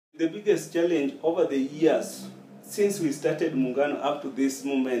the biggest challenge over the years, since we started Muungano up to this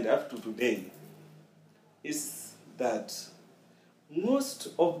moment, up to today, is that most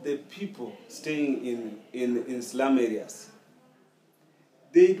of the people staying in slum areas,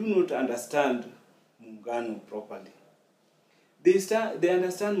 they do not understand Muungano properly. They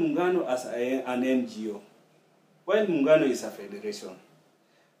understand Muungano as an NGO, while Muungano is a federation.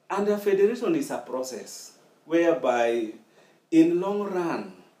 And a federation is a process whereby in long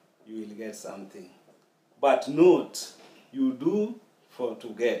run you will get something, but not you do to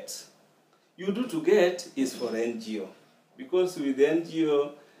get. You do to get is for NGO, because with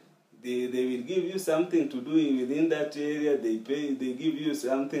NGO they will give you something to do within that area. They give you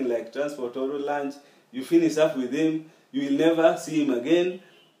something like transport or lunch. You finish up with him, you will never see him again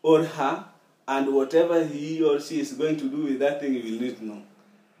or her, and whatever he or she is going to do with that thing, you will not know.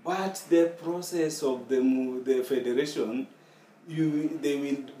 But the process of the federation, they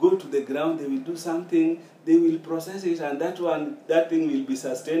will go to the ground, they will do something, they will process it, and that thing will be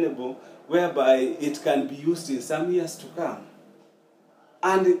sustainable, whereby it can be used in some years to come.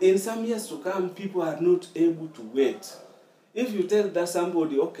 And in some years to come, people are not able to wait. If you tell that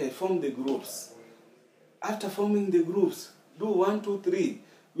somebody, okay, form the groups. After forming the groups, do 1, 2, 3.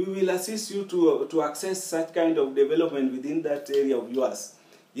 We will assist you to access such kind of development within that area of yours.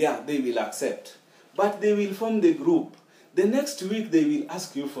 Yeah, they will accept. But they will form the group. The next week, they will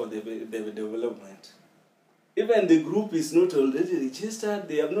ask you for the development. Even the group is not already registered.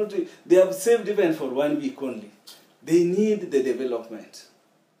 They have saved even for 1 week only. They need the development.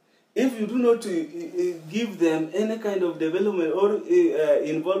 If you do not give them any kind of development or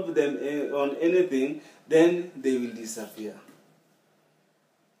involve them on anything, then they will disappear.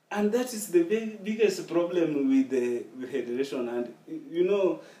 And that is the biggest problem with the federation. And you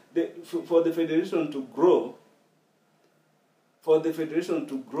know, for the federation to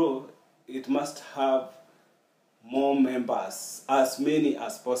grow, it must have more members, as many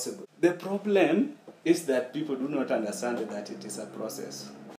as possible. The problem is that people do not understand that it is a process.